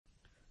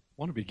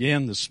I want to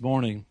begin this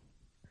morning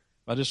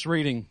by just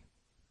reading,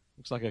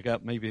 looks like I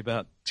got maybe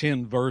about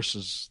 10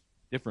 verses,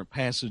 different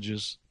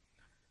passages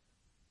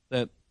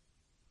that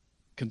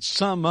can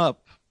sum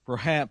up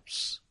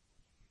perhaps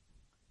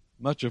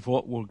much of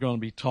what we're going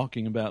to be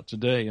talking about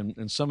today.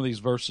 And some of these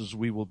verses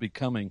we will be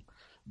coming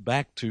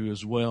back to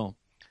as well.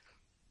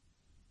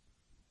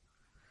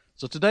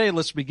 So today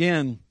let's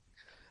begin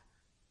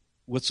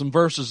with some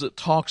verses that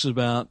talks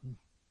about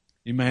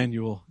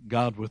Emmanuel,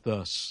 God with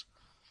us.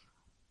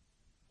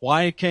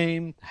 Why He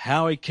came,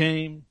 how He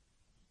came,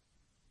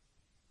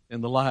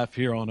 and the life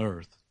here on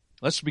earth.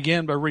 Let's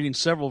begin by reading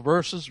several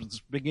verses. Let's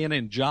begin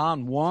in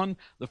John 1,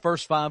 the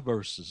first 5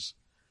 verses.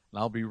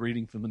 And I'll be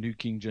reading from the New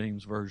King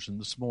James Version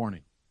this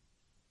morning.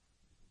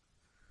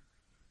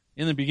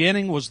 In the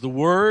beginning was the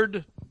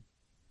Word,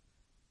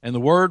 and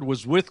the Word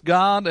was with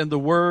God, and the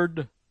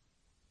Word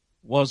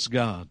was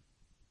God.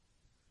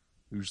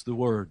 Who's the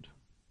Word?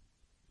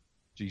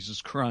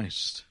 Jesus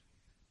Christ.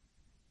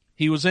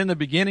 He was in the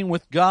beginning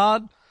with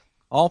God.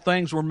 All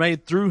things were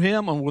made through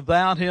Him, and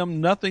without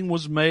Him nothing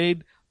was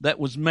made that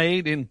was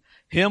made. In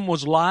Him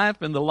was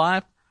life, and the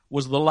life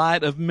was the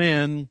light of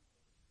men.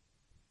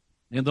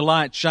 And the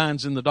light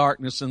shines in the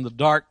darkness, and the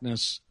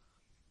darkness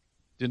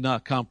did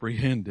not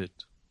comprehend it.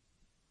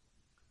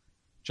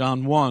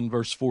 John 1,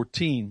 verse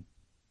 14.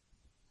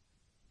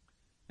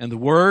 And the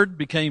Word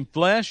became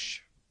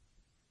flesh.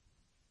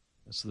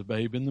 That's the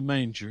babe in the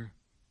manger.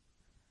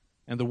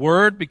 And the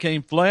Word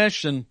became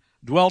flesh and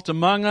dwelt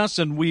among us,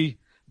 and we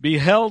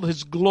beheld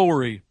His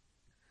glory,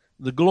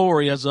 the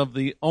glory as of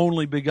the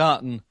only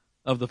begotten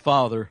of the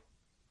Father,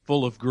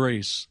 full of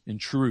grace and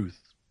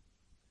truth.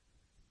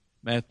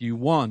 Matthew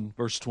 1,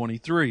 verse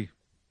 23.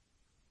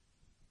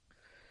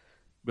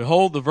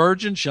 Behold, the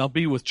virgin shall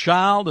be with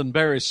child and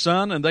bear a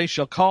son, and they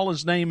shall call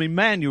his name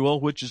Emmanuel,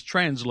 which is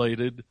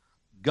translated,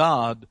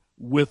 God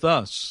with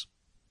us.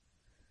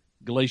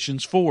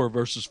 Galatians 4,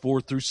 verses 4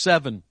 through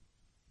 7.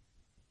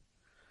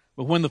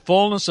 But when the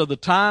fullness of the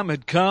time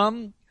had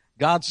come,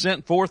 God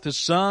sent forth His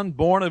Son,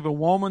 born of a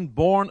woman,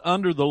 born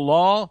under the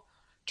law,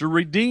 to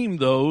redeem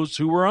those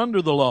who were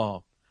under the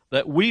law,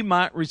 that we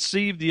might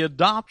receive the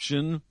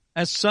adoption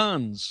as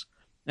sons.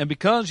 And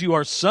because you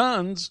are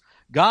sons,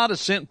 God has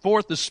sent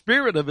forth the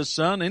Spirit of His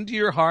Son into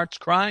your hearts,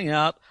 crying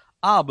out,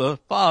 Abba,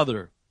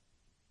 Father.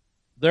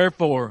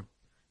 Therefore,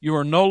 you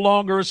are no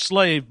longer a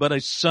slave, but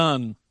a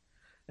son.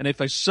 And if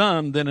a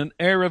son, then an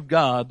heir of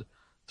God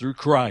through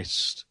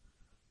Christ.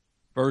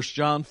 1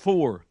 John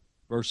 4,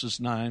 verses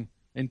 9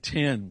 and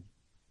 10.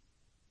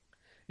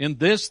 In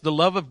this the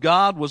love of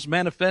God was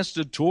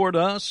manifested toward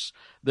us,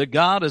 that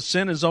God has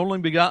sent His only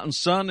begotten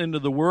Son into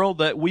the world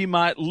that we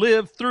might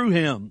live through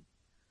Him.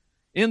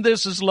 In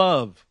this is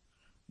love,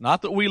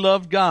 not that we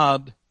loved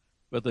God,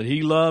 but that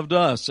He loved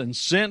us and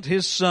sent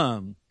His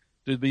Son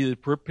to be the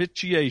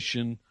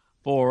propitiation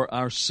for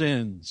our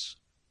sins.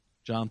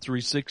 John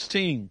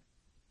 3:16.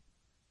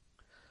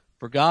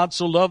 For God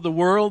so loved the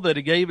world that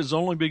He gave His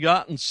only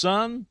begotten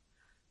Son,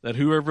 that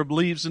whoever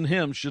believes in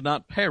Him should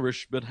not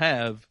perish but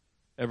have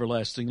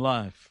everlasting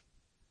life.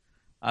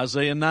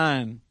 Isaiah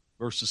 9,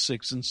 verses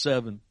 6 and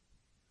 7.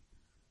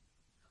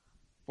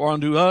 For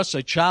unto us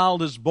a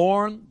child is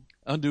born,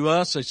 unto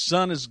us a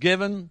son is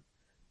given,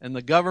 and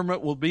the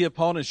government will be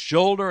upon His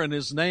shoulder, and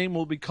His name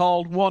will be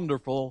called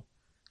Wonderful,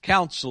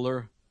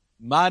 Counselor,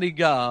 Mighty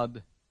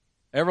God,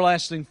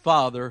 Everlasting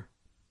Father,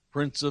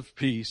 Prince of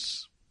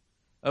Peace.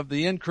 Of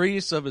the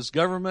increase of His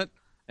government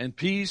and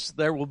peace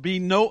there will be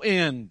no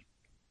end,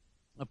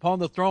 upon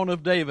the throne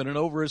of David and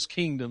over His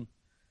kingdom,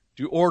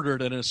 to order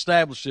it and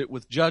establish it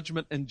with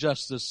judgment and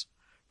justice.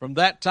 From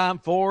that time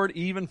forward,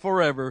 even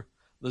forever,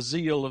 the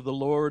zeal of the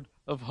Lord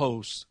of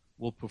hosts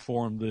will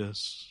perform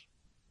this.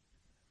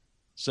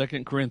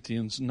 2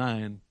 Corinthians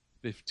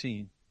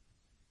 9:15.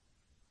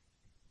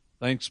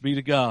 Thanks be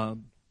to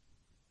God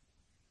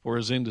for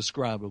His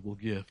indescribable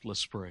gift.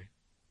 Let's pray.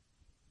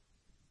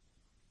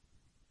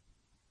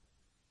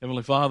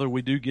 Heavenly Father,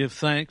 we do give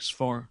thanks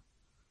for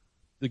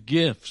the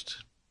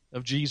gift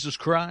of Jesus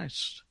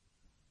Christ.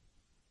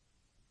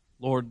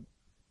 Lord,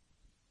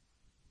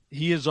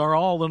 He is our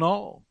all in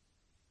all.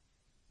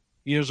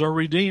 He is our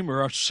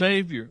Redeemer, our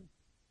Savior.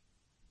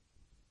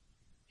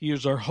 He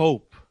is our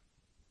hope.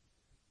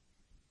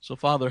 So,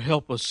 Father,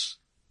 help us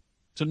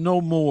to know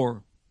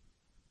more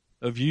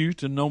of You,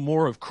 to know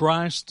more of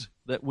Christ,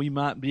 that we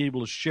might be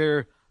able to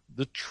share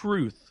the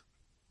truth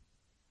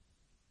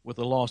with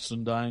a lost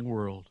and dying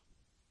world.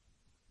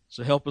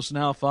 So help us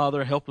now,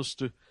 Father. Help us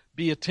to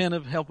be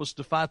attentive. Help us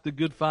to fight the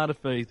good fight of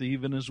faith,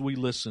 even as we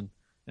listen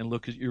and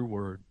look at Your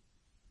Word.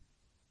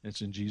 It's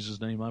in Jesus'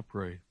 name I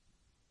pray.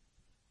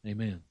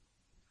 Amen.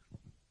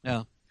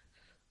 Now,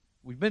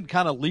 we've been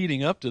kind of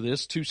leading up to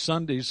this. 2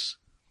 Sundays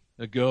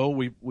ago,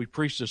 we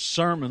preached a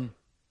sermon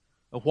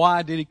of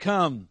why did He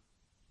come?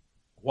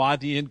 Why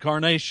the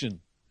incarnation?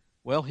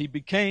 Well, He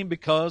became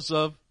because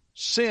of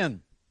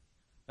sin.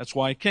 That's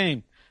why He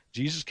came.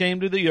 Jesus came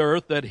to the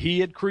earth that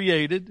He had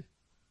created,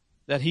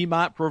 that He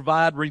might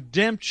provide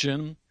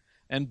redemption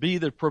and be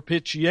the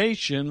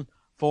propitiation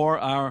for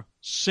our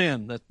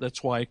sin.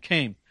 That's why He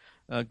came.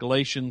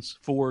 Galatians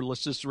 4,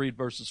 let's just read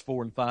verses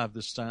 4 and 5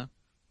 this time.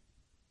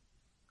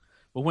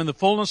 But when the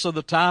fullness of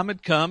the time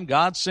had come,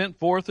 God sent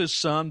forth His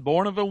Son,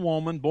 born of a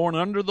woman, born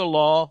under the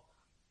law.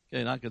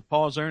 Okay, and I could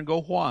pause there and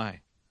go, why?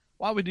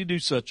 Why would He do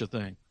such a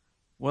thing?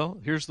 Well,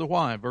 here's the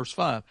why, verse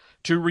 5.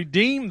 To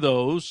redeem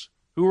those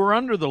who were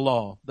under the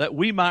law, that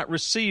we might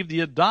receive the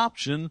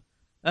adoption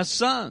as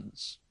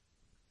sons,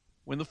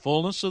 when the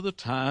fullness of the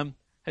time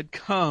had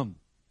come.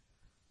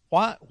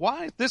 Why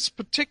at this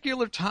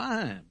particular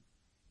time?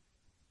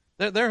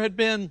 There had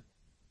been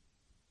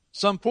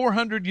some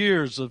 400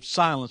 years of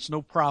silence,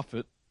 no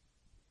prophet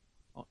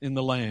in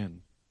the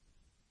land.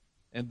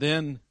 And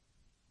then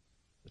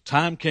the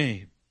time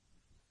came.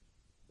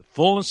 The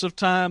fullness of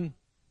time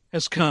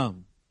has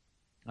come.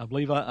 I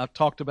believe I've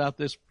talked about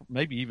this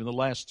maybe even the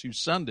last 2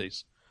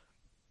 Sundays.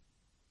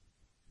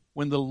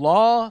 When the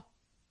law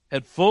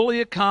had fully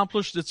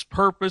accomplished its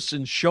purpose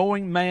in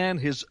showing man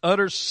his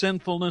utter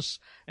sinfulness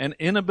and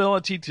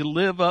inability to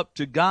live up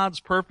to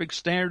God's perfect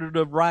standard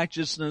of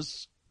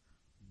righteousness,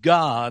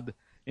 God,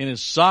 in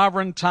His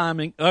sovereign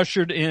timing,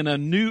 ushered in a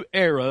new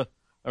era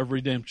of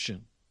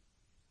redemption.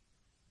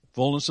 The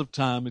fullness of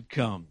time had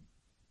come.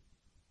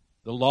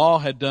 The law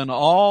had done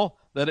all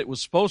that it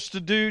was supposed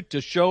to do to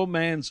show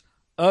man's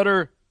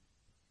utter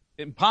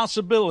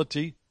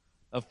impossibility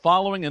of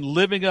following and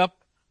living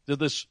up to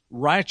this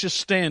righteous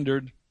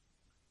standard.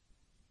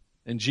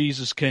 And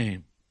Jesus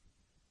came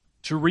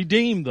to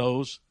redeem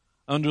those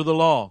under the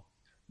law,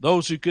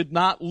 those who could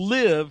not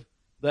live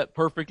that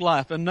perfect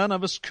life. And none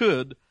of us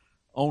could,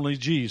 only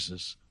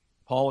Jesus.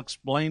 Paul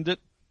explained it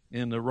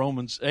in the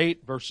Romans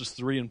 8, verses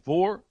 3 and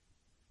 4.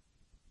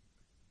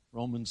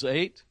 Romans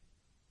 8,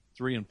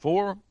 3 and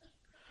 4.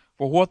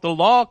 For what the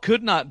law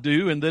could not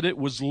do, in that it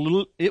was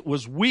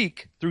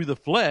weak through the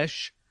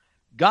flesh,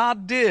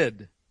 God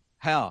did.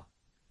 How?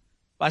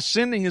 By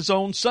sending His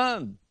own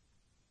Son.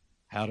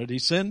 How did He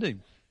send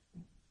Him?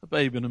 A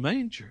babe in a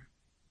manger.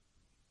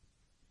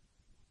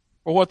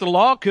 For what the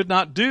law could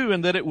not do,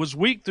 in that it was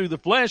weak through the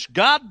flesh,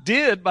 God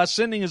did by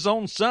sending His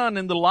own Son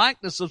in the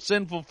likeness of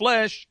sinful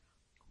flesh.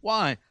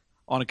 Why?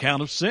 On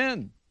account of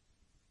sin.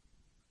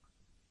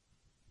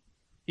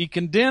 He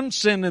condemned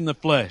sin in the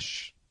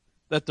flesh,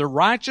 that the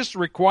righteous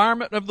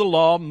requirement of the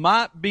law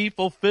might be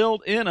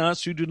fulfilled in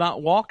us who do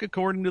not walk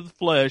according to the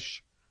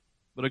flesh,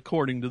 but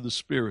according to the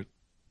Spirit.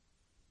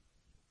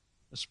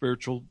 A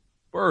spiritual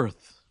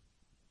birth.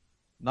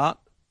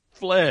 Not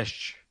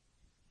flesh,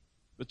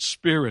 but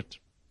spirit.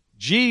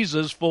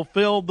 Jesus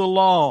fulfilled the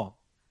law,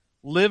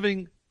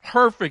 living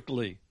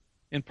perfectly,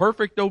 in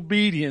perfect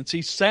obedience.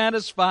 He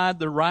satisfied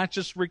the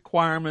righteous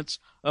requirements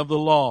of the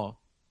law.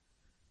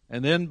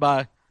 And then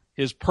by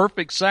His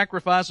perfect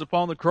sacrifice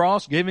upon the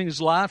cross, giving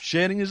His life,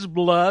 shedding His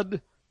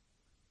blood,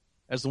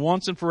 as the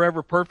once and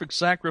forever perfect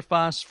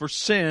sacrifice for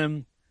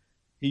sin,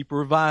 He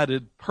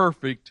provided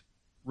perfect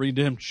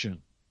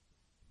redemption.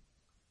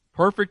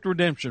 Perfect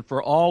redemption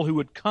for all who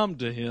would come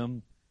to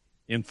Him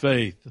in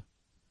faith.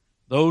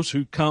 Those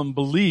who come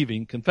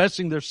believing,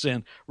 confessing their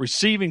sin,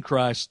 receiving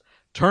Christ,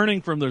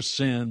 turning from their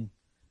sin,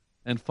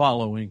 and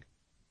following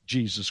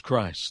Jesus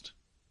Christ.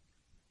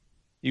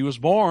 He was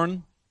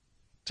born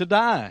to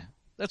die.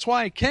 That's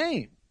why He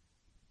came.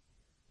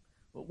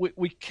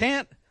 We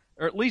can't,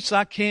 or at least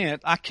I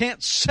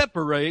can't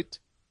separate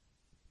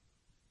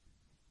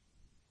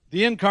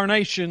the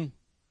incarnation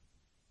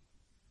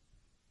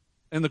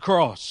and the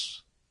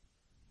cross.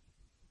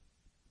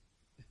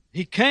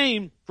 He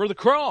came for the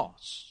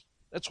cross.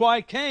 That's why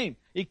He came.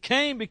 He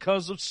came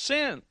because of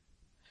sin.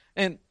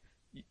 And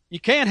you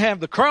can't have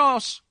the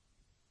cross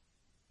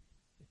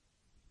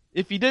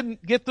if He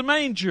didn't get the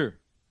manger,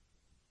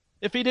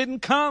 if He didn't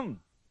come.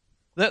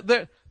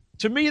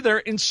 To me, they're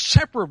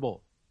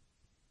inseparable.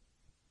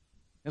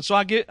 And so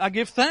I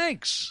give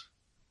thanks.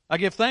 I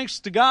give thanks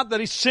to God that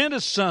He sent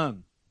His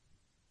Son.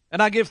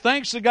 And I give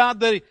thanks to God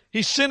that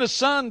He sent His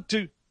Son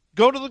to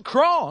go to the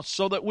cross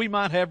so that we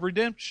might have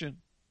redemption.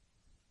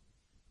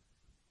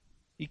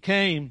 He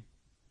came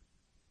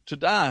to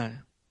die.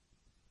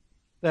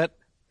 That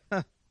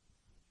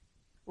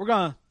we're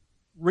going to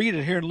read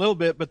it here in a little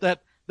bit, but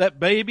that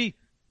baby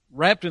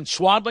wrapped in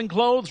swaddling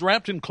clothes,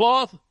 wrapped in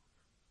cloth,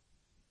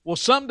 will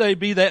someday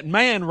be that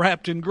man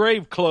wrapped in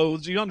grave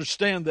clothes. You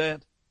understand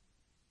that?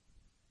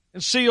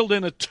 And sealed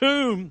in a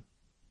tomb.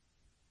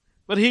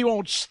 But He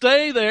won't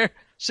stay there.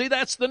 See,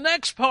 that's the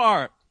next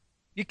part.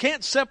 You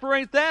can't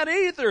separate that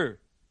either.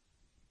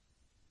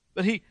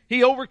 But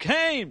He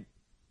overcame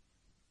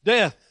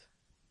death.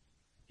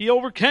 He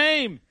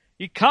overcame.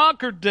 He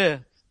conquered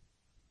death.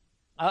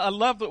 I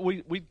love that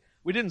we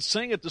didn't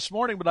sing it this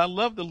morning, but I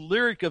love the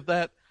lyric of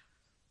that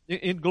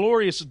in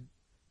Glorious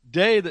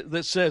Day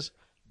that says,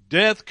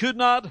 death could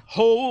not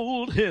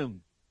hold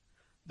Him.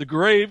 The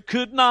grave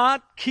could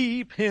not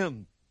keep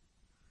Him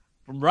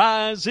from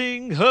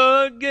rising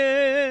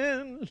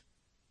again.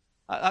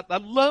 I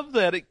love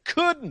that. It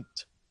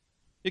couldn't.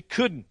 It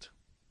couldn't.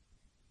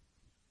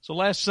 So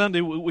last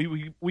Sunday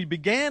we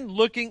began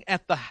looking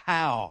at the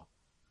how.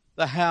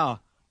 The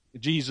how.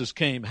 Jesus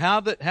came,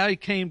 how he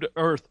came to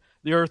earth,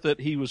 the earth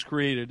that he was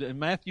created. In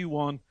Matthew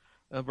 1,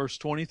 verse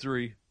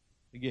 23,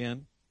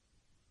 again.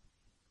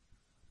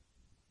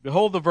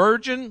 Behold, the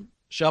virgin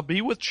shall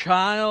be with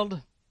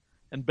child,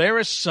 and bear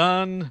a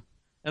son,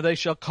 and they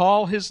shall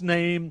call his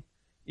name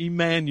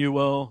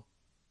Emmanuel,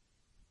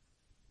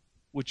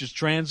 which is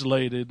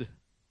translated,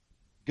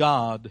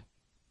 God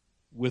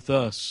with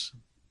us.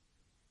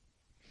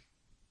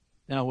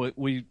 Now,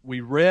 we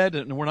read,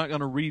 and we're not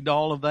going to read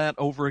all of that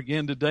over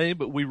again today,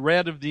 but we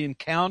read of the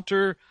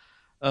encounter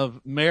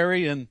of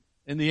Mary and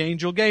the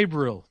angel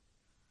Gabriel,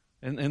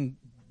 and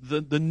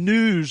the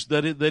news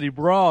that he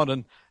brought,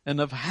 and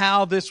of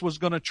how this was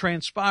going to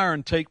transpire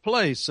and take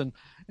place. And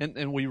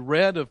we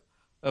read of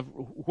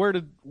where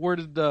did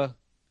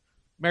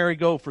Mary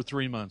go for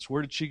 3 months?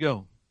 Where did she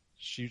go?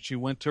 She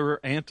went to her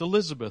Aunt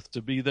Elizabeth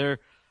to be there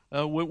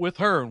with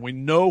her. And we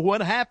know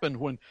what happened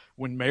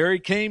when Mary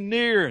came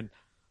near, and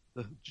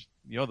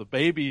the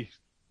baby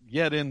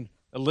yet in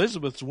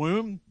Elizabeth's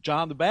womb,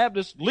 John the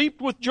Baptist,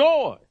 leaped with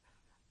joy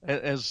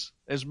as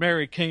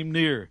Mary came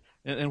near.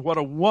 And what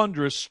a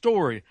wondrous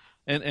story.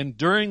 And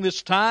during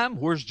this time,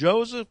 where's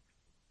Joseph?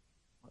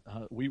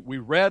 We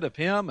read of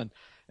him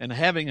and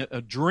having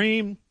a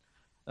dream,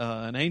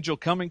 an angel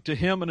coming to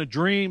him in a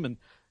dream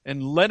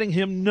and letting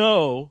him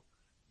know,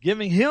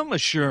 giving him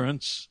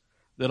assurance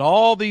that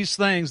all these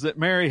things that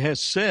Mary has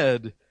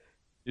said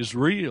is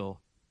real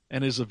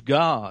and is of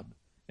God,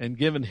 and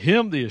giving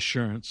him the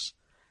assurance.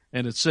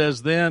 And it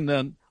says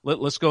then,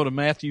 let's go to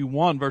Matthew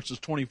 1, verses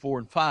 24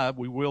 and 5.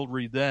 We will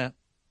read that.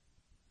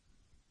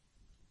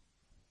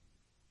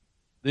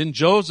 Then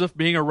Joseph,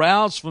 being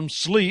aroused from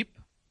sleep,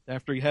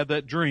 after he had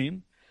that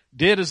dream,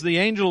 did as the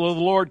angel of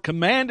the Lord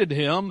commanded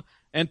him,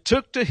 and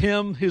took to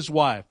him his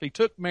wife. He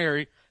took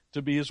Mary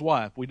to be his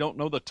wife. We don't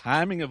know the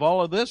timing of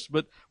all of this,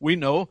 but we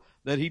know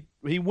that he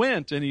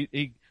went and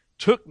he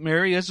took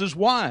Mary as his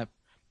wife.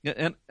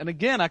 And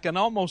again, I can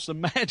almost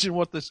imagine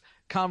what this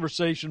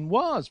conversation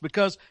was,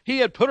 because he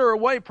had put her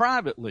away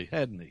privately,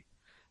 hadn't he?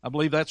 I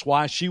believe that's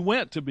why she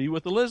went to be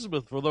with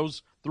Elizabeth for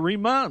those 3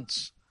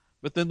 months.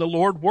 But then the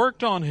Lord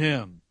worked on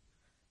him.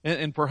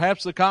 And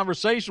perhaps the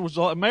conversation was,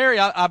 Mary,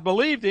 I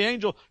believe the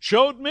angel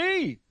showed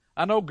me.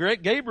 I know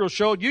Gabriel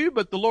showed you,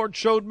 but the Lord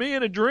showed me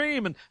in a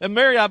dream. And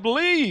Mary, I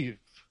believe.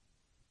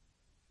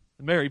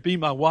 And Mary, be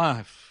my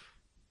wife.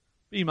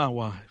 Be my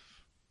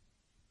wife.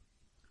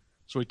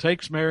 So he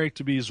takes Mary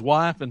to be his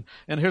wife. And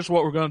here's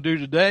what we're going to do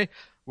today.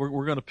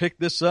 We're going to pick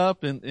this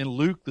up in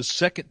Luke, the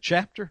 2nd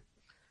chapter.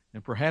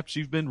 And perhaps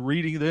you've been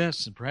reading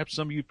this, and perhaps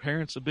some of you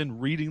parents have been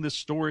reading this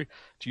story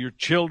to your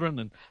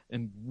children,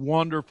 and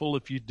wonderful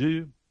if you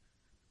do.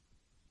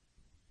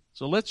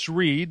 So let's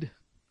read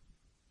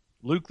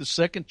Luke, the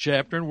 2nd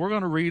chapter, and we're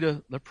going to read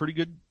a pretty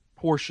good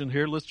portion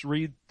here. Let's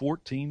read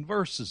 14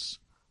 verses,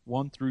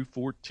 1 through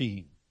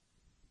 14.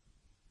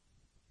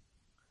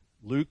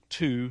 Luke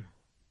 2,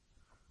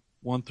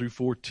 1 through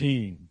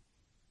 14.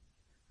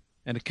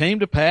 And it came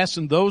to pass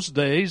in those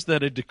days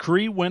that a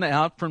decree went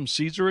out from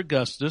Caesar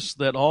Augustus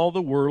that all the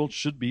world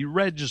should be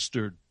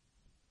registered.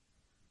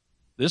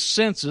 This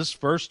census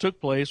first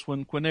took place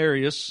when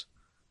Quirinius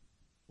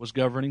was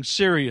governing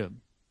Syria.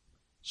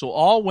 So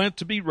all went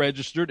to be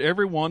registered,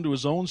 every one to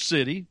his own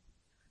city.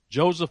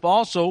 Joseph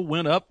also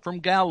went up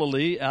from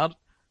Galilee out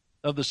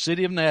of the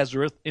city of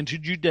Nazareth into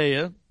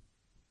Judea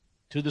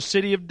to the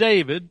city of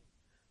David,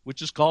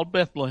 which is called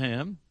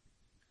Bethlehem,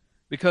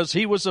 because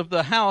he was of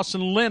the house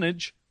and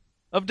lineage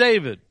of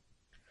David,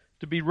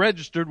 to be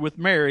registered with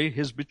Mary,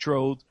 his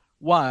betrothed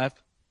wife,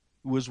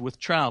 who was with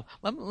child.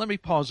 Let me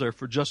pause there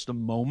for just a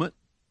moment.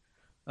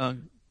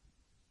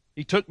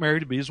 He took Mary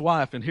to be his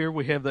wife, and here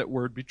we have that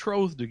word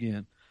betrothed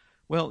again.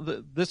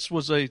 Well, this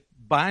was a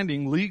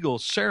binding legal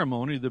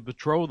ceremony, the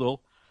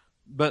betrothal,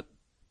 but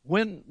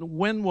when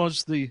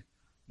was the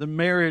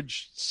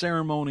marriage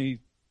ceremony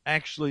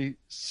actually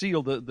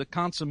sealed? The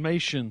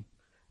consummation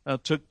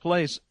took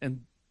place,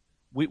 and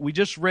we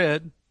just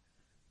read,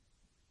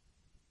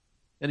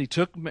 and he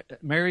took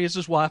Mary as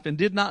his wife and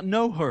did not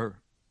know her.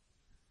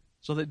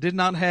 So they did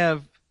not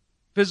have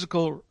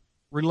physical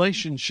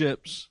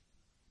relationships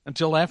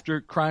until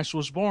after Christ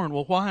was born.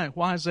 Well, why?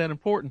 Why is that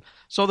important?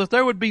 So that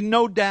there would be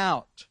no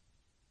doubt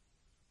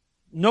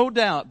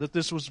that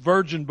this was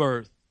virgin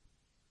birth,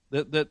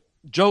 that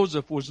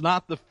Joseph was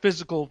not the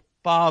physical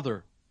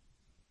father,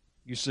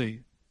 you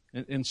see.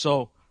 And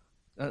so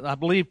I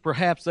believe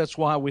perhaps that's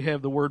why we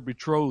have the word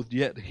betrothed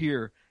yet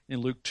here in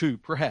Luke 2,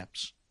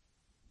 perhaps.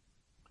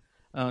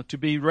 To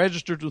be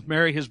registered with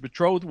Mary, his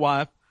betrothed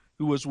wife,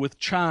 who was with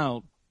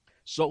child.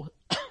 So,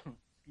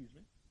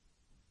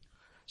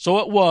 so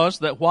it was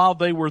that while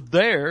they were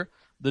there,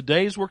 the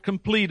days were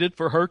completed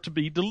for her to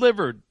be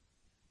delivered.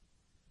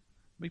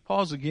 Let me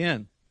pause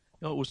again.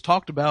 It was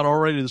talked about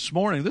already this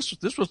morning. This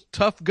was a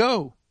tough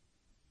go.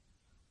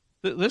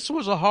 This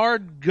was a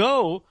hard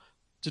go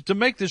to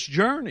make this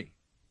journey.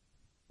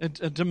 And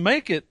to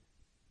make it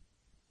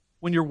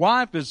when your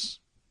wife is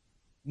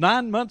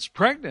 9 months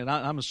pregnant.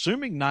 I'm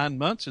assuming 9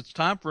 months. It's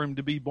time for him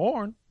to be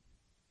born.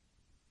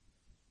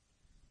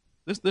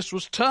 This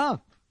was tough.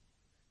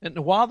 And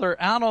while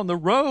they're out on the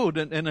road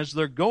and as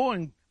they're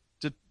going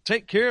to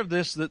take care of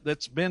this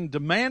that's been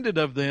demanded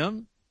of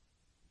them,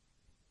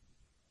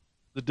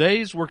 the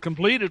days were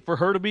completed for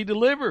her to be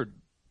delivered.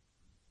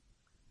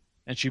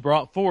 And she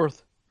brought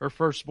forth her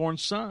firstborn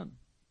son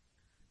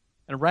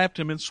and wrapped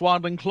him in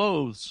swaddling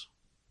clothes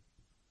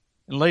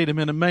and laid him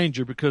in a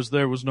manger because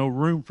there was no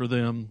room for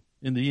them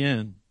in the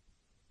inn.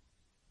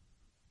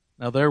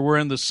 Now there were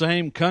in the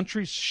same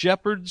country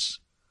shepherds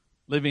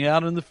living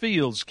out in the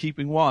fields,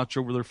 keeping watch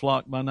over their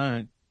flock by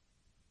night.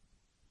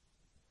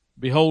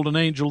 Behold, an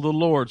angel of the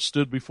Lord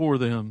stood before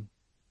them,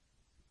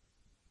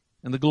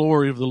 and the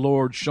glory of the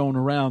Lord shone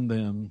around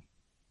them,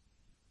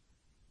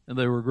 and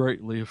they were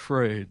greatly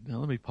afraid. Now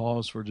let me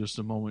pause for just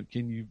a moment.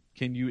 Can you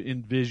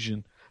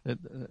envision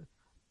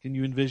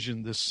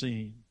this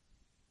scene?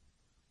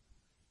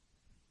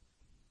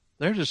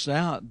 They're just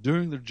out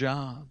doing their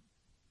job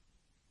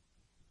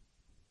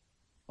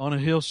on a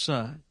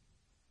hillside.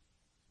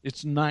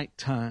 It's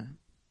nighttime.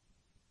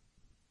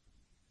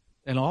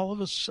 And all of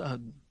a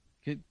sudden,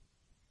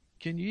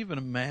 can you even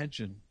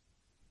imagine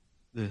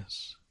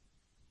this?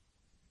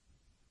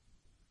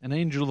 An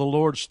angel of the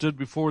Lord stood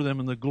before them,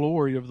 and the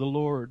glory of the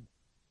Lord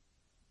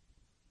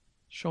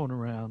shone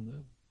around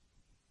them.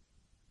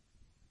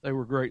 They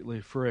were greatly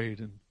afraid,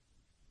 and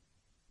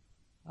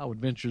I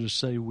would venture to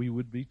say we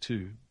would be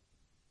too.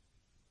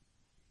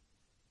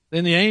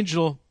 Then the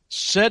angel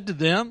said to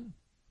them,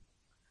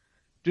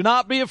 "Do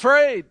not be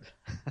afraid.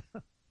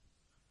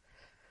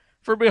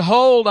 For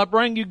behold, I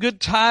bring you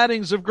good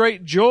tidings of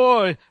great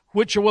joy,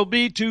 which will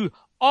be to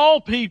all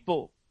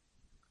people.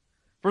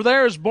 For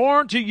there is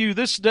born to you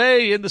this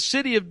day in the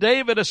city of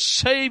David a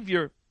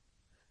Savior,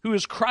 who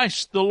is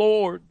Christ the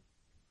Lord.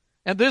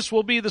 And this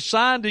will be the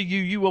sign to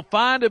you. You will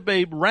find a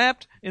babe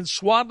wrapped in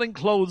swaddling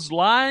clothes,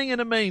 lying in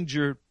a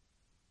manger."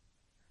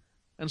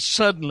 And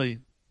suddenly,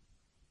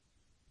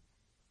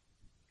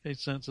 okay,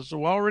 so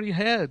we already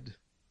had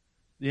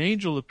the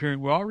angel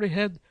appearing. We already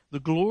had the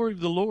glory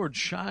of the Lord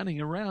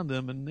shining around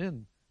them. And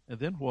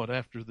then what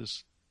after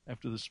this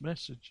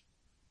message?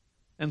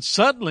 And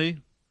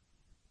suddenly,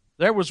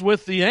 there was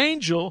with the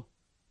angel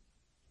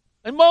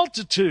a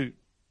multitude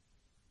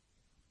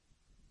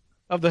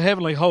of the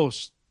heavenly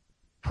host,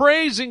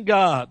 praising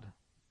God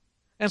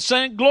and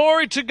saying,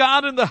 "Glory to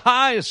God in the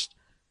highest,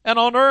 and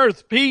on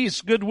earth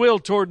peace, goodwill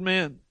toward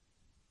men."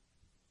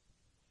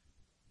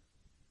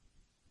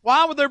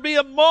 Why would there be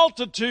a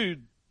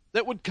multitude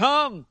that would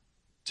come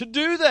to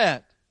do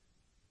that?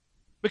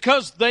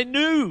 Because they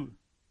knew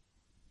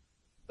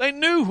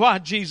why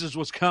Jesus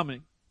was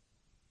coming.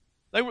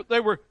 They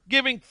were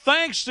giving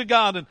thanks to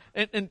God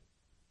and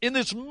in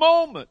this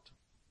moment,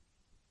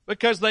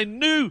 because they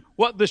knew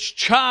what this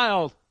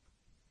child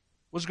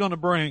was going to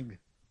bring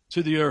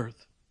to the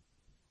earth.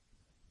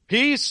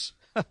 Peace,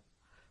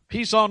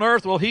 peace on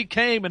earth. Well, he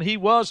came and he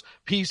was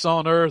peace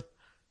on earth.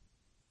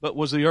 But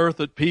was the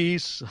earth at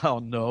peace? Oh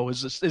no.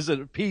 Is it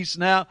at peace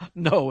now?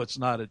 No, it's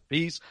not at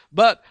peace.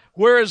 But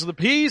where is the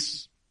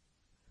peace?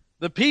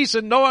 The peace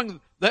in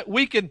knowing that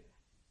we can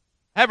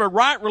have a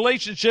right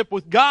relationship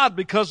with God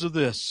because of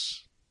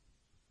this.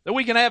 That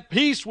we can have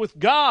peace with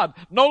God,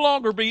 no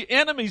longer be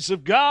enemies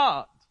of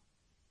God.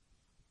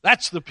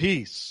 That's the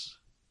peace.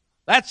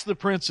 That's the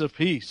Prince of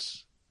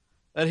Peace.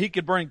 That He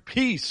could bring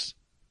peace,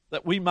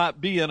 that we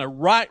might be in a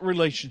right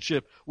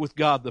relationship with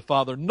God the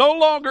Father. No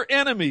longer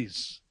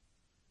enemies,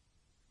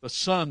 but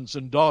sons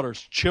and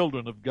daughters,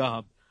 children of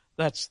God.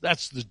 That's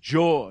the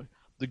joy,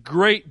 the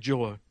great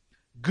joy,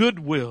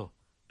 goodwill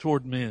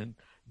toward men.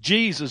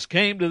 Jesus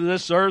came to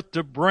this earth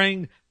to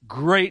bring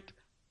great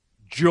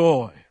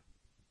joy.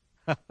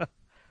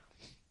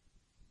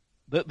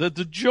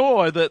 the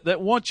joy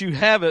that once you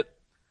have it,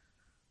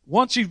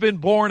 once you've been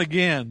born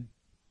again,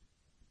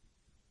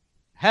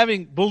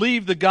 having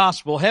believed the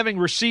gospel, having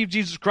received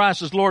Jesus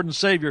Christ as Lord and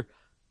Savior,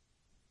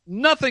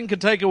 nothing can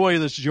take away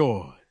this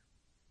joy.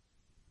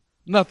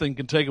 Nothing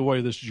can take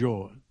away this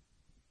joy.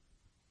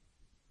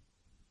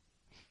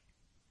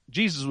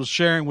 Jesus was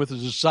sharing with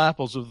His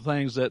disciples of the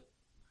things that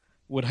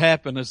would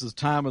happen as the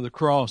time of the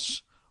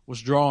cross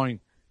was drawing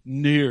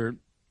near.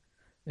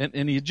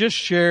 And He just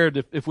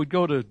shared, if we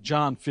go to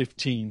John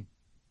 15,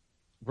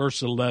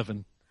 verse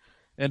 11.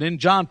 And in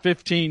John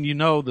 15, you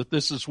know that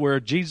this is where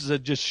Jesus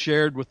had just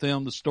shared with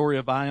them the story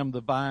of I am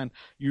the vine,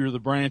 you are the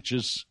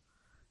branches.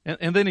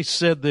 And then He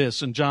said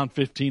this in John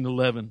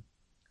 15:11.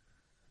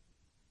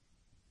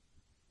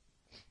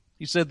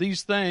 He said,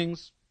 "These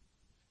things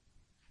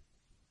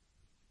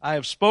I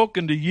have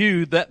spoken to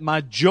you, that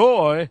my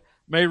joy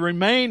may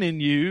remain in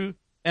you,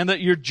 and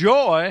that your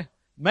joy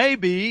may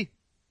be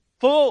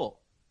full."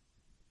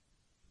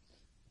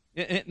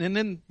 And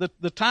in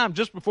the time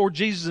just before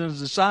Jesus and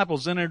His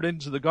disciples entered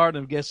into the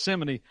Garden of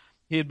Gethsemane,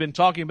 He had been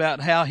talking about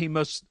how He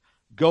must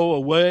go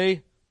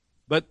away,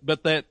 but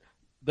that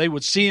they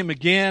would see Him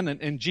again.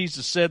 And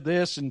Jesus said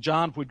this in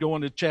John, if we go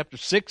into chapter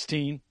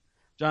 16,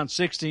 John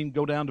 16,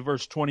 go down to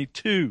verse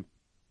 22.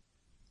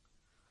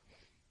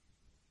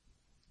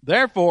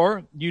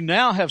 "Therefore, you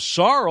now have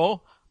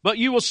sorrow, but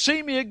you will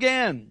see me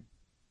again.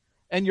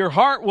 and your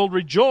heart will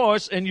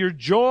rejoice, and your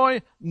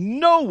joy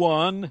no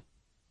one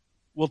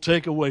will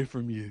take away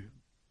from you.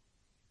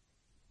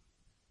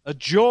 A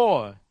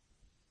joy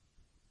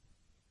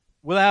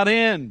without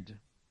end.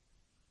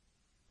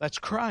 That's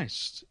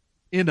Christ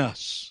in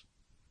us.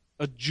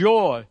 A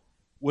joy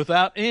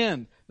without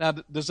end. Now,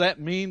 does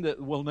that mean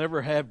that we'll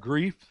never have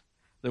grief?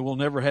 That we'll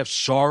never have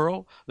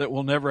sorrow? That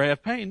we'll never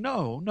have pain?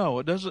 No,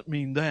 it doesn't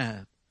mean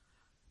that.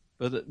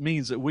 But it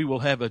means that we will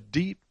have a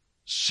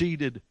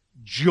deep-seated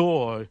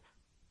joy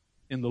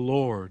in the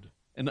Lord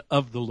and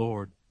of the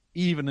Lord,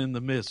 even in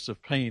the midst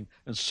of pain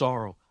and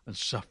sorrow and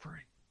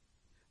suffering.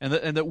 And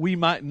that we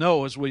might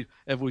know, as we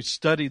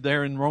studied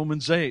there in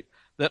Romans 8,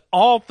 that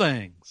all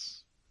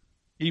things,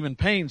 even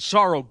pain,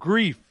 sorrow,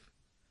 grief,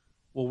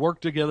 will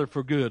work together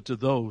for good to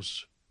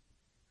those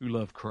who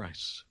love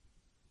Christ,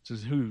 to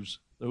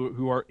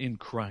who are in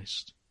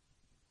Christ.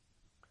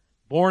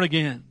 Born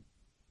again.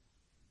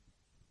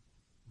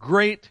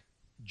 Great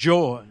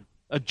joy.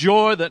 A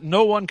joy that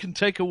no one can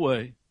take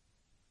away.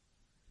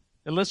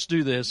 And let's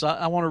do this.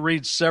 I want to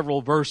read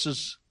several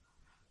verses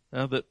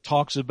that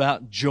talks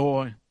about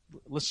joy.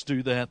 Let's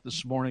do that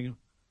this morning.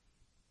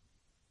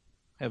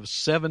 I have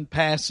 7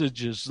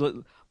 passages.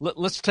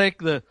 Let's take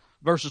the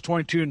verses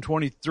 22 and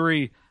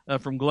 23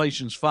 from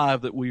Galatians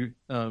 5 that we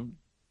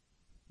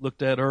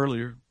looked at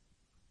earlier.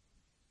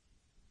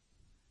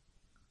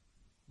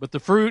 But the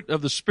fruit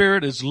of the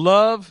Spirit is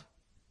love,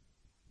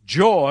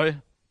 joy,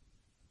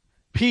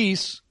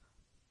 peace,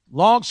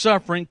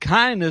 long-suffering,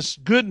 kindness,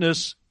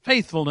 goodness,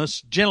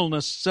 faithfulness,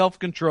 gentleness,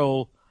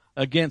 self-control.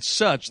 Against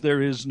such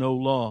there is no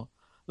law.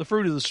 The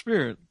fruit of the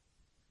Spirit.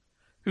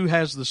 Who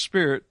has the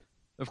Spirit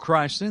of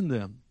Christ in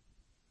them?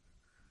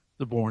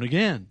 The born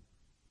again.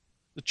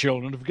 The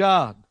children of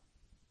God.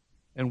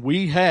 And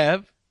we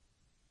have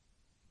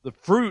the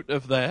fruit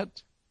of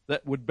that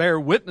would bear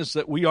witness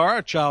that we are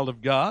a child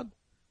of God,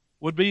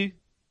 would be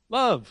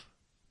love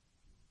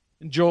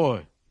and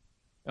joy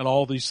and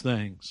all these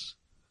things.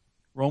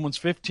 Romans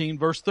 15,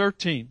 verse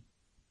 13.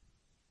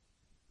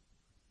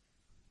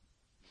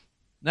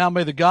 Now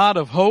may the God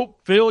of hope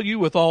fill you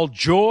with all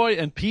joy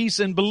and peace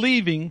in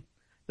believing,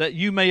 that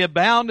you may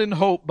abound in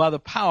hope by the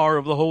power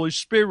of the Holy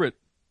Spirit.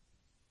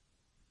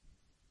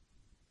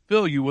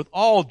 Fill you with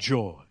all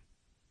joy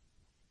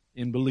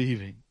in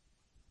believing.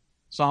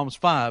 Psalms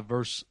 5,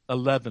 verse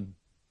 11.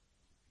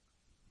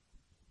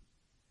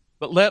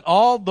 But let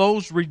all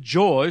those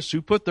rejoice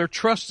who put their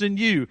trust in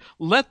you.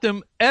 Let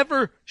them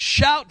ever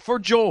shout for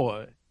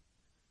joy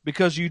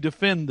because you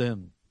defend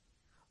them.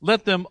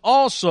 Let them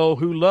also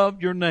who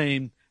love your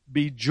name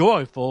be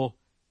joyful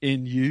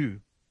in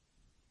you.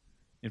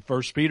 In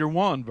 1 Peter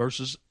 1,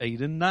 verses 8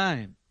 and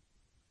 9.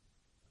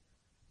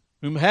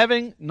 Whom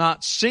having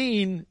not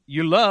seen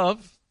you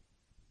love,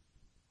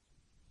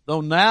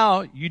 though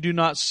now you do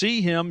not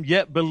see him,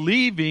 yet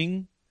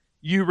believing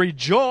you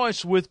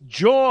rejoice with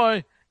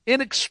joy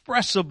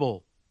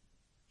inexpressible.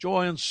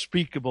 Joy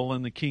unspeakable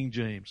in the King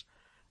James.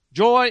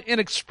 Joy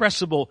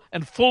inexpressible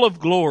and full of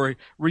glory,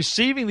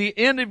 receiving the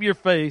end of your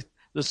faith,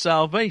 the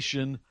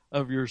salvation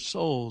of your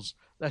souls.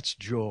 That's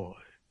joy.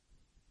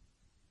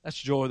 That's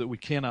joy that we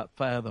cannot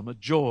fathom. A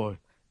joy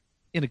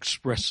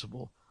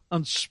inexpressible,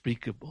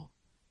 unspeakable.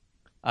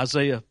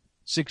 Isaiah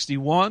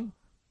 61,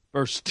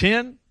 verse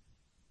 10.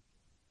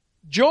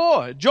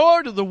 Joy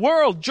to the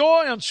world,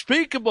 joy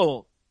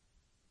unspeakable.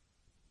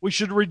 We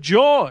should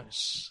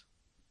rejoice.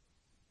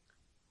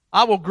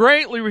 I will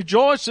greatly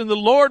rejoice in the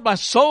Lord. My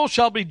soul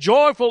shall be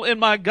joyful in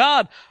my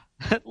God.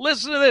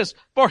 Listen to this.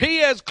 For he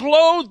has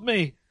clothed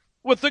me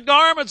with the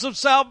garments of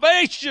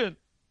salvation.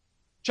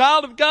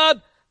 Child of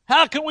God,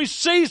 how can we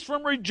cease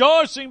from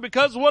rejoicing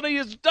because of what he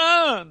has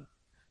done?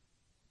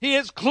 He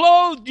has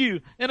clothed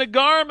you in a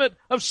garment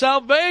of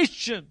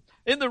salvation,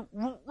 in the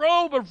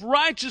robe of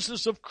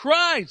righteousness of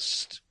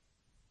Christ.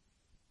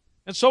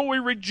 And so we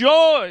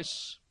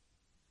rejoice.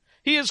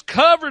 He has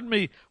covered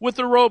me with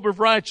the robe of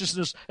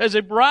righteousness, as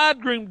a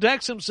bridegroom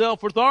decks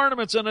himself with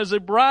ornaments, and as a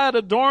bride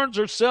adorns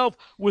herself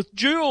with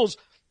jewels.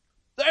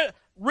 There's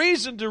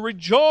reason to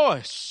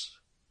rejoice,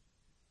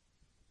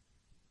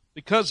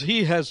 because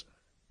he has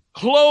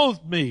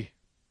clothed me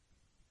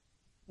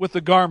with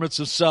the garments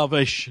of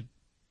salvation,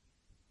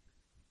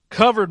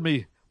 covered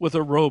me with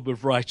a robe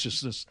of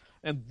righteousness,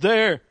 and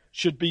there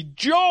should be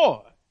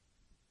joy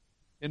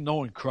in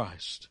knowing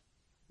Christ,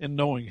 in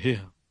knowing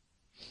him.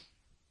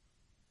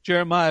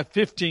 Jeremiah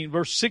 15,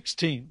 verse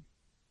 16.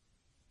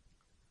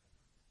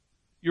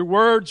 Your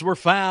words were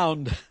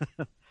found,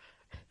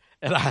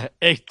 and I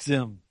ate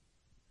them.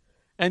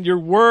 And your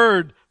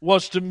word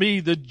was to me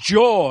the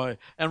joy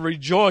and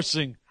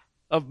rejoicing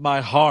of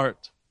my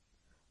heart.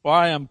 For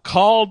I am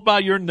called by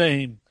your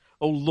name,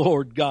 O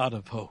Lord God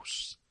of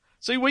hosts.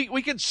 See,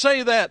 we can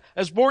say that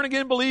as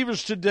born-again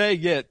believers today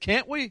yet,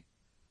 can't we?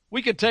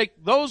 We can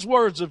take those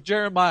words of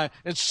Jeremiah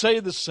and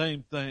say the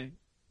same thing.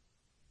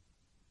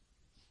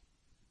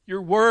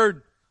 Your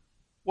word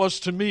was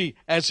to me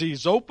as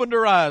he's opened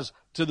our eyes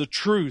to the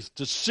truth,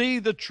 to see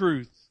the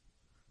truth.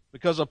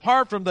 Because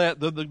apart from that,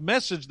 the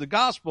message, the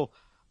gospel,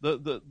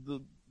 the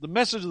the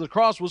message of the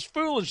cross was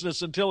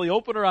foolishness until he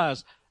opened her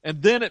eyes.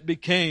 And then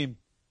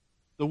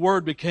the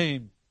word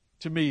became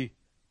to me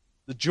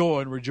the joy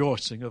and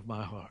rejoicing of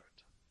my heart.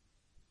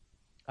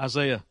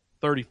 Isaiah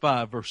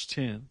 35 verse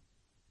 10.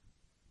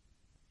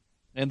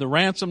 And the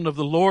ransomed of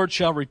the Lord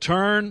shall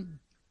return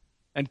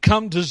and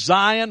come to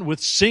Zion with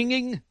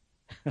singing,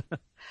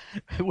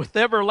 with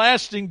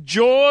everlasting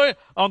joy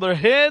on their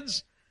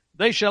heads.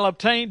 They shall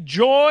obtain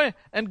joy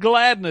and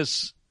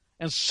gladness,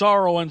 and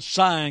sorrow and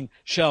sighing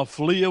shall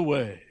flee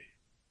away.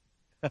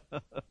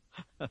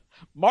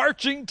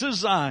 Marching to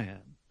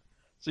Zion.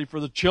 See, for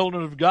the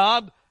children of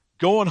God,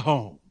 going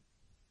home.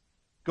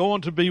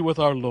 Going to be with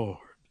our Lord.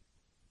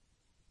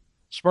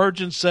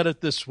 Spurgeon said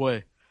it this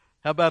way.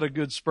 How about a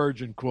good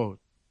Spurgeon quote?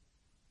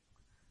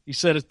 He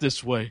said it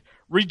this way.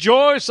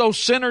 Rejoice, O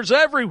sinners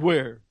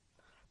everywhere,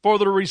 for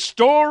the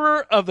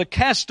restorer of the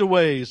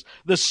castaways,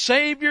 the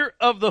Savior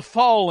of the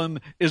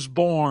fallen is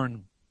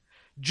born.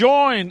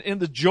 Join in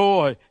the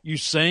joy, you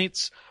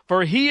saints,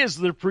 for he is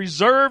the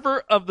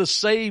preserver of the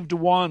saved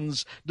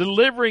ones,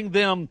 delivering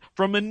them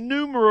from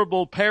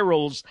innumerable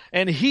perils,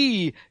 and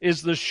he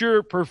is the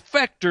sure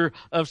perfecter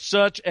of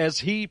such as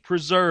he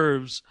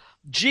preserves.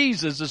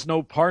 Jesus is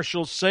no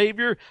partial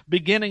Savior,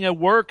 beginning a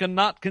work and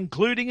not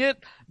concluding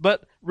it,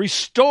 but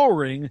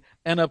restoring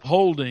and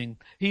upholding.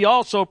 He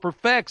also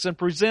perfects and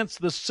presents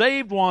the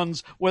saved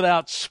ones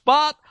without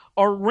spot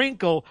or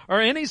wrinkle or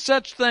any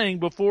such thing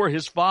before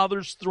his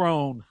Father's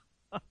throne.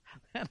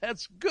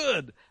 That's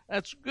good.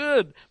 That's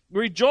good.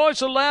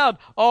 Rejoice aloud,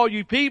 all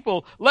you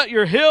people. Let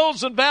your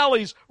hills and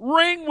valleys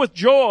ring with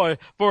joy,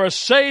 for a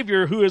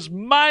Savior who is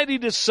mighty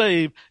to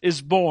save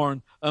is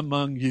born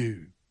among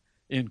you.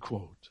 End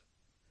quote.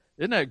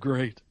 Isn't that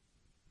great?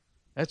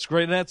 That's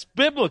great. That's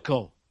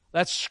biblical.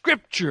 That's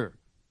Scripture.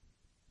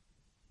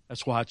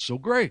 That's why it's so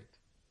great.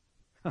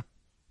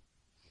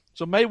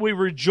 So may we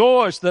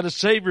rejoice that a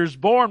Savior is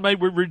born. May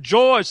we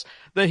rejoice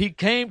that He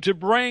came to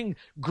bring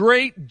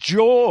great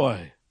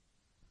joy.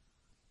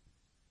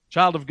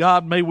 Child of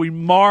God, may we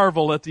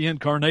marvel at the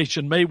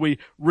incarnation. May we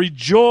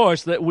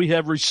rejoice that we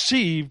have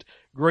received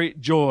great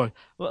joy.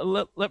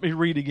 Let me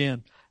read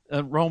again.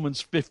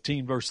 Romans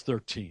 15, verse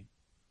 13.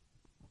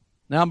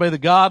 Now may the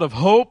God of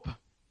hope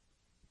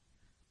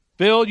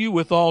fill you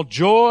with all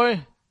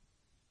joy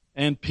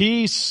and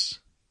peace.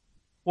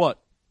 What?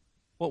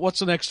 What's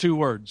the next two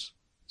words?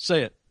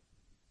 Say it.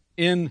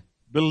 In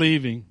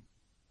believing,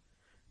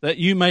 that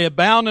you may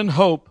abound in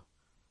hope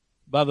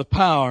by the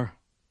power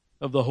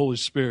of the Holy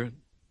Spirit.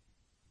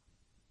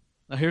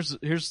 Now here's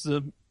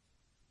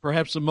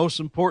perhaps the most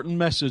important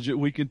message that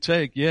we can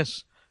take.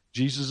 Yes,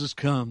 Jesus has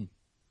come,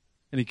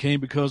 and He came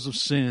because of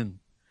sin,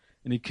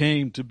 and He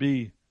came to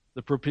be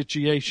the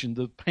propitiation,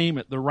 the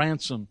payment, the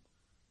ransom,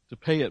 to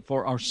pay it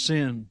for our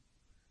sin.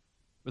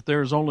 But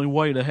there is only one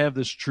way to have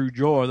this true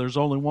joy. There's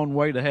only one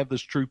way to have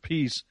this true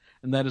peace,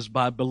 and that is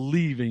by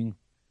believing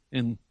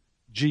in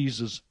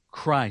Jesus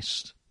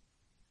Christ.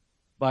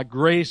 By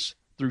grace,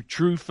 through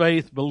true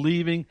faith,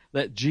 believing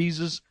that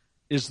Jesus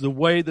is the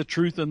way, the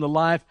truth, and the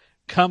life,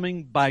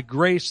 coming by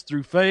grace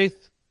through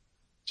faith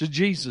to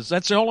Jesus.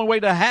 That's the only way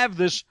to have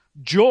this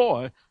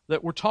joy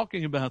that we're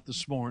talking about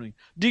this morning.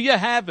 Do you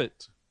have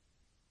it?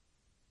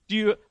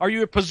 Are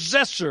you a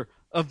possessor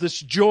of this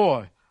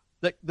joy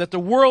that the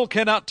world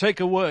cannot take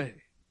away?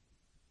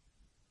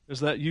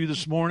 Is that you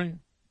this morning?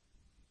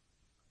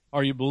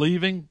 Are you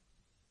believing?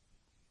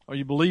 Are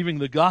you believing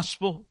the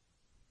gospel?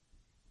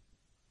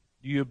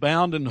 Do you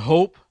abound in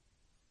hope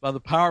by the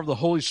power of the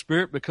Holy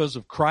Spirit because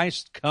of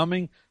Christ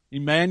coming,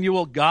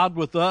 Emmanuel, God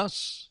with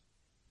us?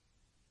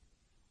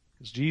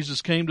 Because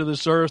Jesus came to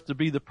this earth to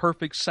be the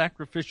perfect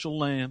sacrificial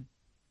lamb.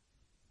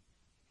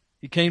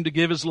 He came to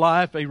give His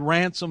life a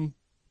ransom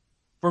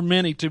for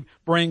many, to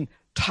bring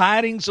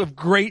tidings of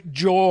great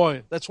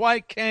joy. That's why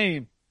He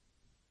came,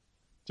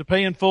 to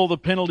pay in full the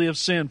penalty of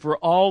sin for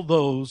all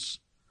those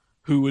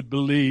who would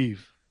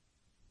believe.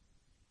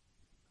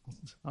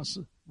 I'll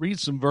read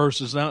some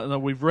verses. Now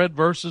we've read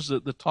verses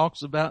that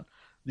talks about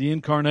the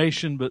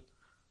incarnation, but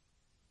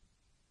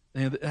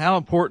how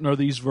important are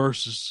these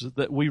verses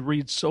that we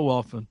read so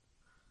often?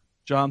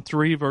 John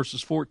 3,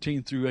 verses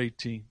 14 through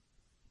 18.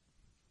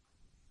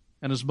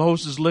 And as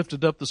Moses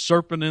lifted up the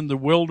serpent in the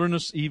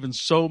wilderness, even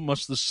so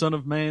must the Son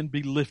of Man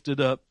be lifted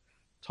up.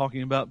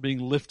 Talking about being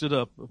lifted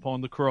up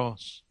upon the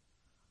cross.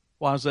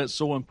 Why is that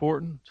so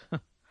important?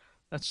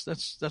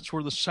 That's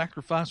where the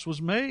sacrifice was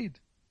made.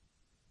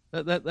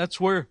 That's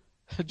where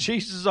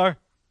Jesus,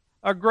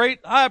 our great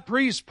high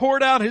priest,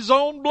 poured out His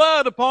own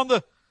blood upon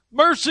the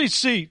mercy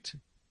seat.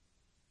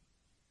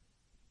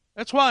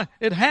 That's why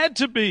it had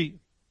to be.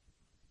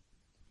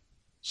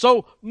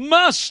 So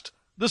must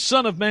the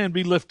Son of Man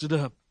be lifted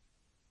up,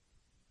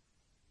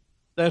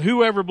 that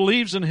whoever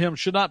believes in Him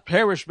should not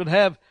perish but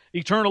have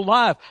eternal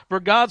life. For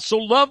God so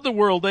loved the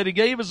world that He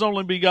gave His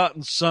only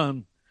begotten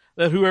Son,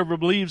 that whoever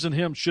believes in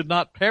Him should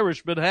not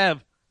perish but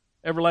have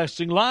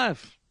everlasting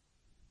life.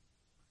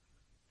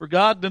 For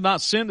God did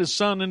not send His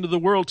Son into the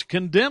world to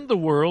condemn the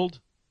world,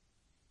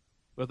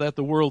 but that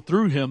the world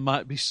through Him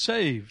might be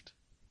saved.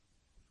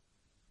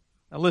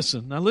 Now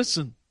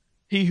listen.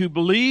 He who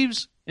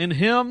believes in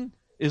him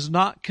is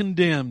not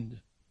condemned,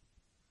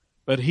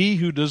 but he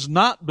who does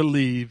not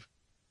believe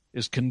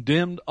is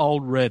condemned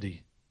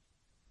already.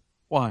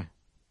 Why?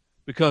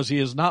 Because he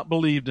has not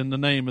believed in the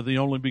name of the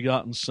only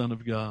begotten Son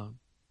of God.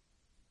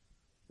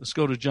 Let's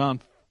go to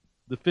John,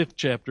 the 5th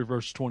chapter,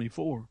 verse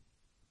 24.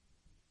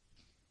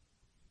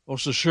 Oh,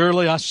 so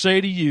surely I say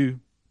to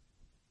you,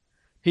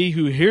 he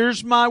who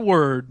hears my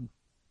word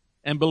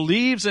and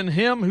believes in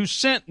him who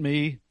sent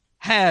me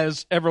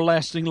has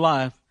everlasting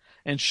life,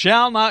 and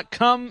shall not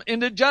come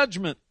into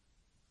judgment,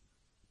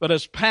 but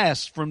has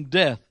passed from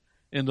death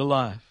into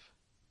life.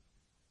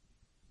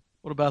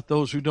 What about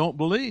those who don't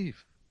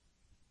believe?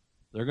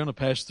 They're going to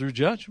pass through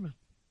judgment,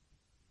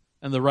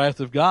 and the wrath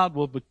of God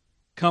will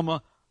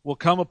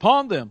come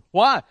upon them.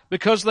 Why?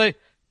 Because they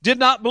did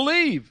not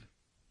believe.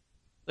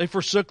 They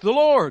forsook the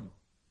Lord.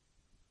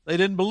 They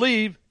didn't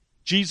believe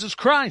Jesus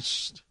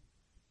Christ.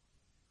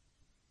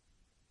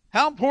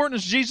 How important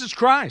is Jesus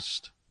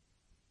Christ?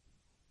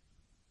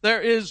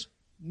 There is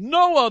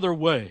no other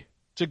way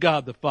to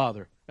God the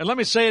Father. And let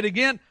me say it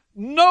again,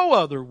 no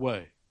other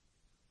way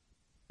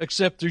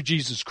except through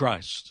Jesus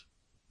Christ.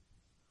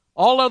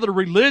 All other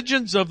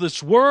religions of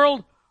this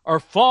world are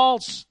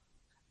false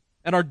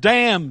and are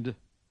damned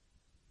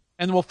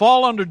and will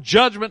fall under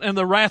judgment and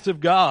the wrath of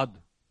God.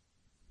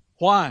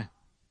 Why?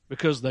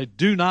 Because they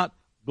do not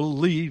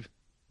believe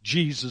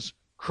Jesus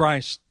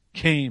Christ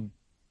came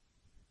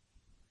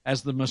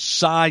as the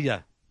Messiah,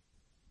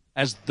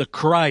 as the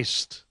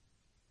Christ.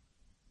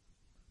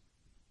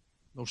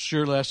 No,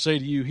 surely I say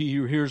to you, he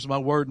who hears my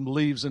word and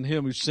believes in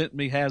him who sent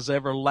me has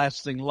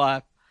everlasting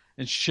life,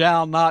 and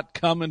shall not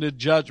come into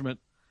judgment,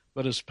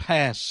 but is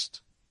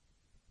passed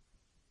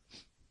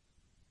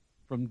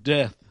from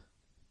death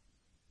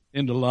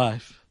into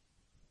life.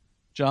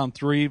 John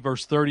 3,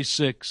 verse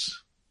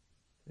 36.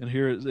 And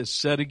here it is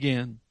said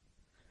again,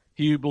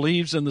 he who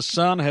believes in the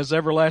Son has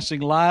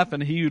everlasting life,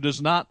 and he who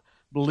does not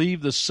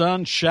believe the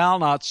Son shall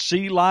not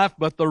see life,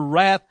 but the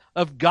wrath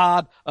of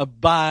God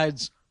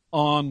abides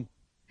on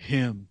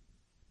him.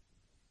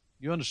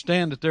 You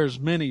understand that there's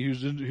many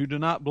who do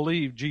not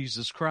believe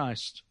Jesus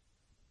Christ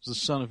is the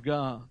Son of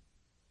God.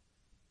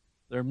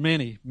 There are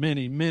many,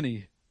 many,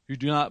 many who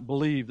do not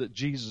believe that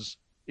Jesus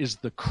is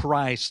the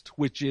Christ,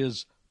 which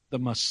is the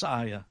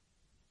Messiah.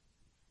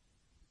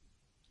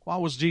 Why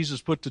was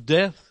Jesus put to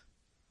death?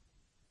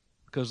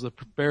 Because the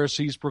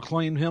Pharisees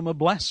proclaimed him a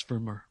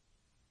blasphemer.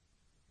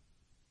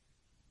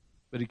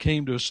 But he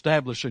came to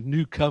establish a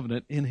new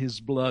covenant in his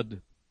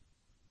blood.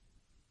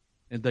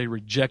 And they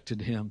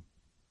rejected him.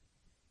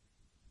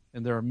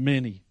 And there are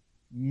many,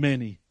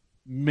 many,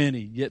 many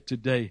yet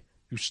today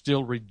who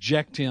still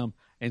reject him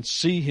and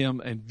see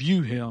him and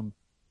view him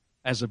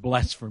as a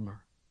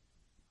blasphemer.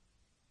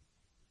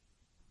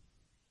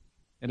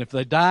 And if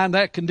they die in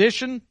that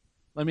condition,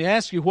 let me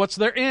ask you, what's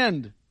their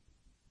end?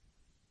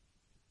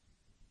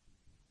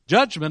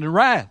 Judgment and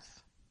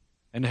wrath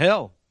and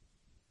hell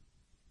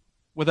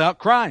without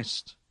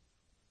Christ.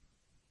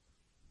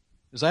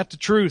 Is that the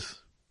truth?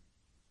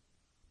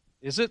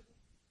 Is it?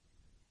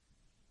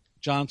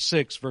 John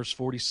 6, verse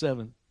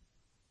 47.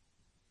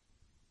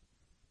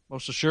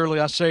 Most assuredly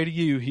I say to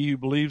you, he who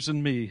believes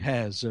in me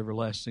has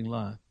everlasting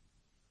life.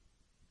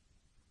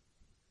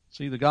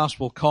 See, the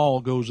gospel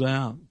call goes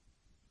out.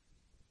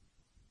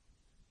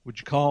 Would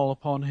you call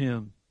upon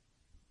him?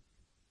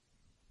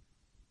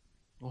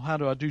 Well, how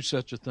do I do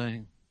such a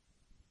thing?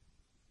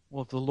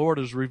 Well, if the Lord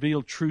has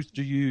revealed truth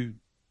to you,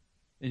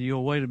 and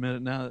you'll wait a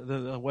minute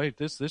now, wait,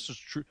 this is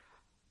true.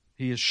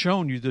 He has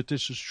shown you that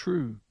this is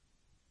true.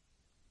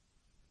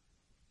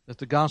 That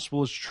the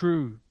gospel is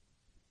true.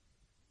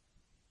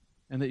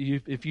 And that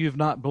if you have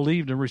not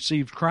believed and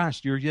received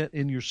Christ, you're yet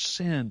in your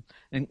sin.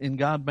 And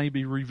God may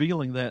be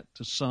revealing that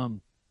to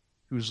some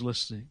who is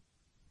listening.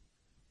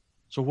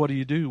 So what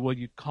do? Well,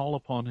 you call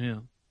upon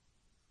him.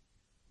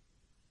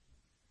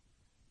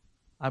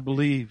 I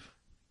believe.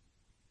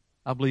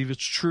 I believe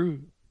it's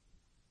true.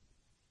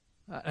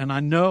 And I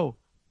know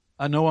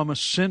I'm a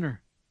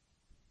sinner.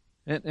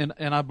 And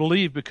I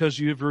believe because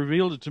you have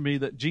revealed it to me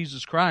that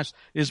Jesus Christ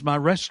is my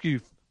rescue.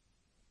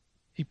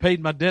 He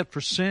paid my debt for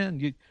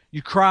sin.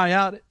 You cry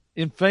out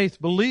in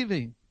faith,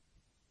 believing.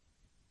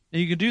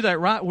 And you can do that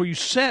right where you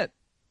sit.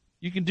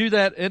 You can do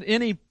that at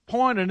any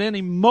point, at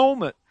any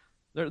moment.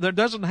 There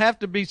doesn't have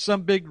to be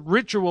some big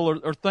ritual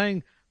or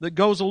thing that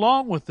goes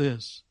along with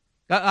this.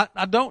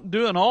 I don't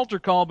do an altar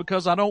call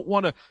because I don't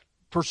want to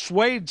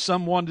persuade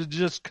someone to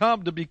just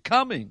come to be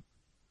coming.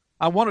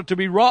 I want it to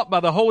be wrought by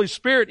the Holy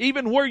Spirit,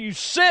 even where you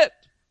sit.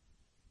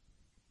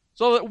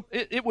 So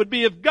that it would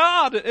be of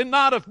God and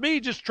not of me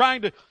just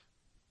trying to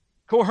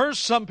coerce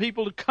some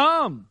people to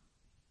come.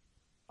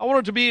 I want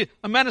it to be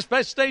a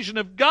manifestation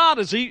of God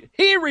as He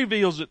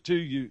reveals it to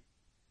you.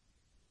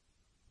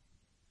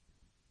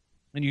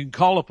 And you can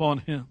call upon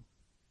Him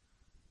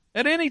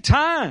at any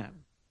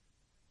time.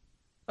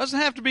 It doesn't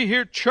have to be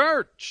here at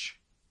church.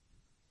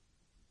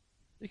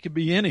 It could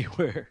be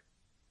anywhere.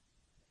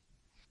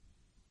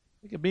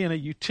 It could be in a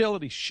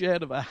utility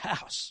shed of a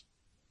house.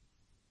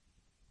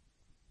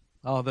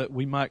 Oh, that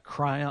we might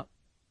cry out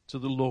to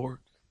the Lord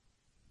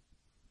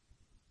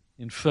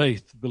in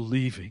faith,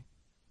 believing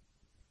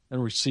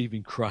and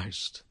receiving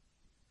Christ.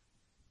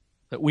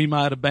 That we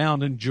might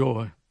abound in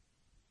joy,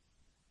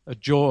 a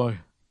joy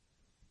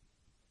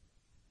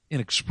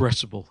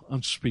inexpressible,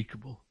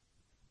 unspeakable,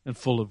 and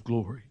full of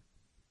glory.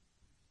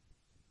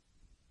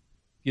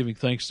 Giving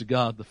thanks to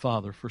God the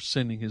Father for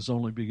sending His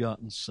only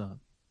begotten Son.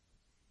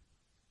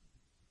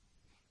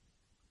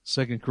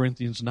 2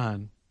 Corinthians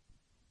 9,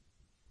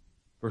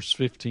 verse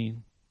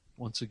 15,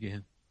 once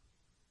again.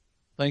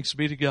 Thanks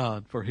be to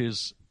God for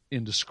His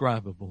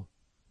indescribable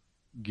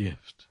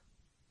gift.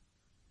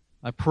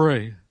 I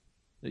pray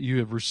that you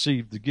have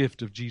received the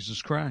gift of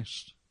Jesus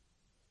Christ.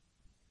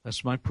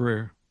 That's my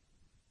prayer.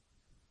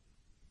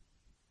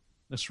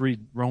 Let's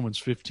read Romans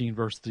 15,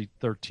 verse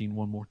 13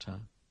 one more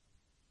time.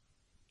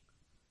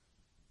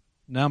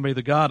 Now may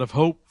the God of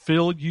hope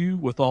fill you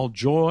with all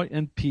joy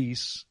and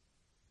peace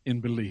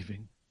in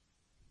believing,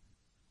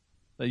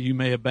 that you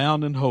may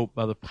abound in hope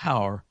by the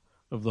power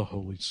of the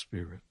Holy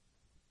Spirit.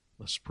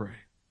 Let's pray.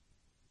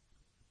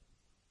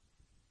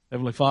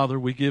 Heavenly Father,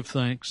 we give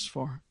thanks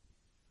for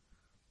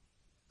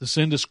this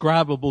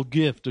indescribable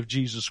gift of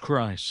Jesus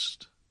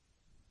Christ.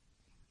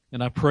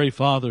 And I pray,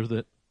 Father,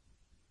 that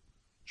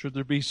should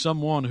there be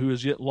someone who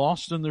is yet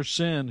lost in their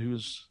sin, who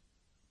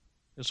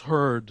has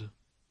heard,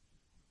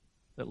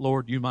 that,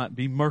 Lord, you might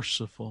be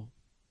merciful,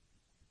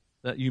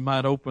 that you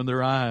might open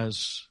their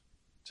eyes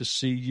to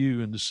see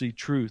you and to see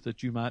truth,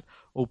 that you might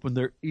open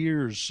their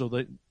ears so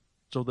that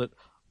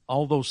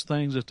all those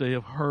things that they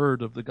have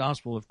heard of the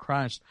gospel of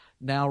Christ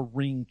now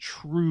ring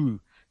true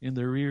in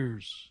their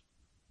ears.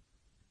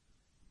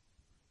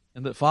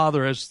 And that,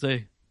 Father, as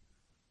they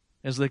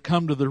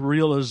come to the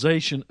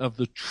realization of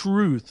the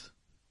truth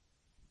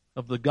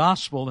of the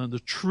gospel and the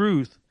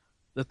truth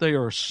that they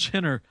are a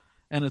sinner,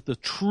 and at the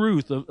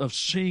truth of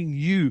seeing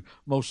you,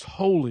 most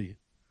holy,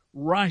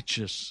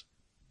 righteous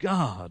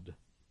God,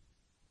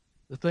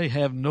 that they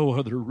have no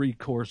other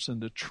recourse than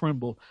to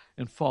tremble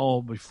and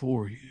fall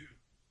before you.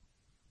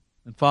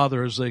 And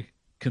Father, as they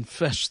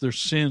confess their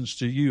sins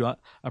to you,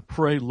 I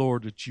pray,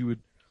 Lord, that you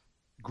would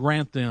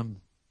grant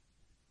them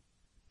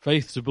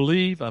faith to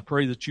believe. I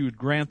pray that you would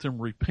grant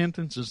them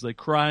repentance as they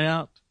cry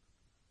out.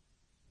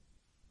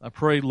 I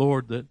pray,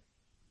 Lord, that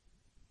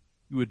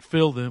you would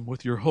fill them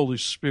with your Holy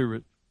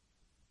Spirit.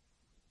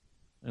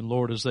 And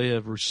Lord, as they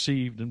have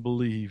received and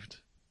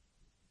believed,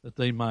 that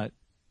they might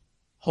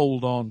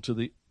hold on to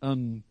the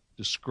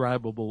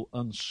undescribable,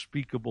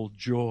 unspeakable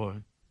joy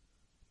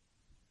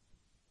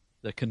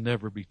that can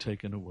never be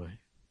taken away.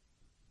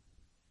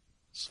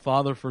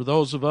 Father, for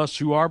those of us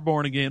who are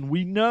born again,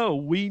 we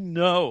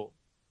know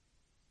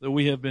that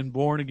we have been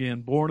born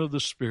again, born of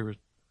the Spirit.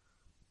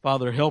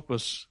 Father, help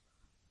us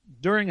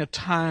during a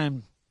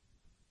time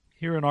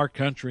here in our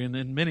country and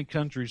in many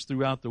countries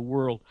throughout the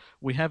world.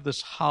 We have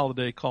this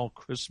holiday called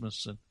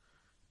Christmas. And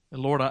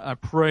Lord, I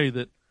pray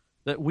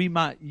that we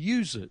might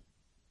use it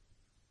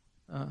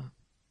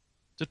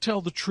to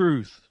tell the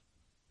truth,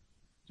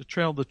 to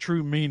tell the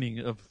true meaning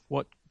of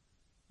what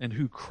and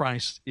who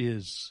Christ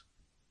is,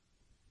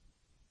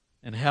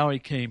 and how He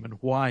came and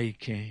why He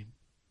came,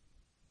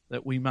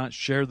 that we might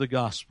share the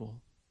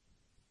gospel.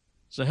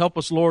 So help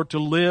us, Lord, to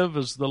live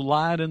as the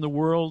light in the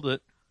world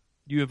that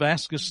you have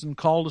asked us and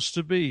called us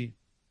to be.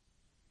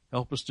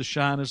 Help us to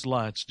shine as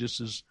lights,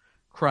 just as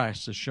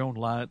Christ has shown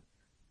light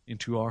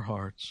into our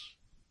hearts.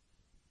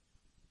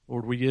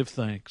 Lord, we give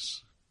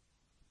thanks.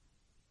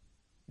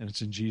 And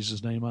it's in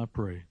Jesus' name I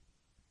pray.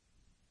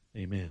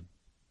 Amen.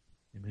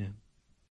 Amen.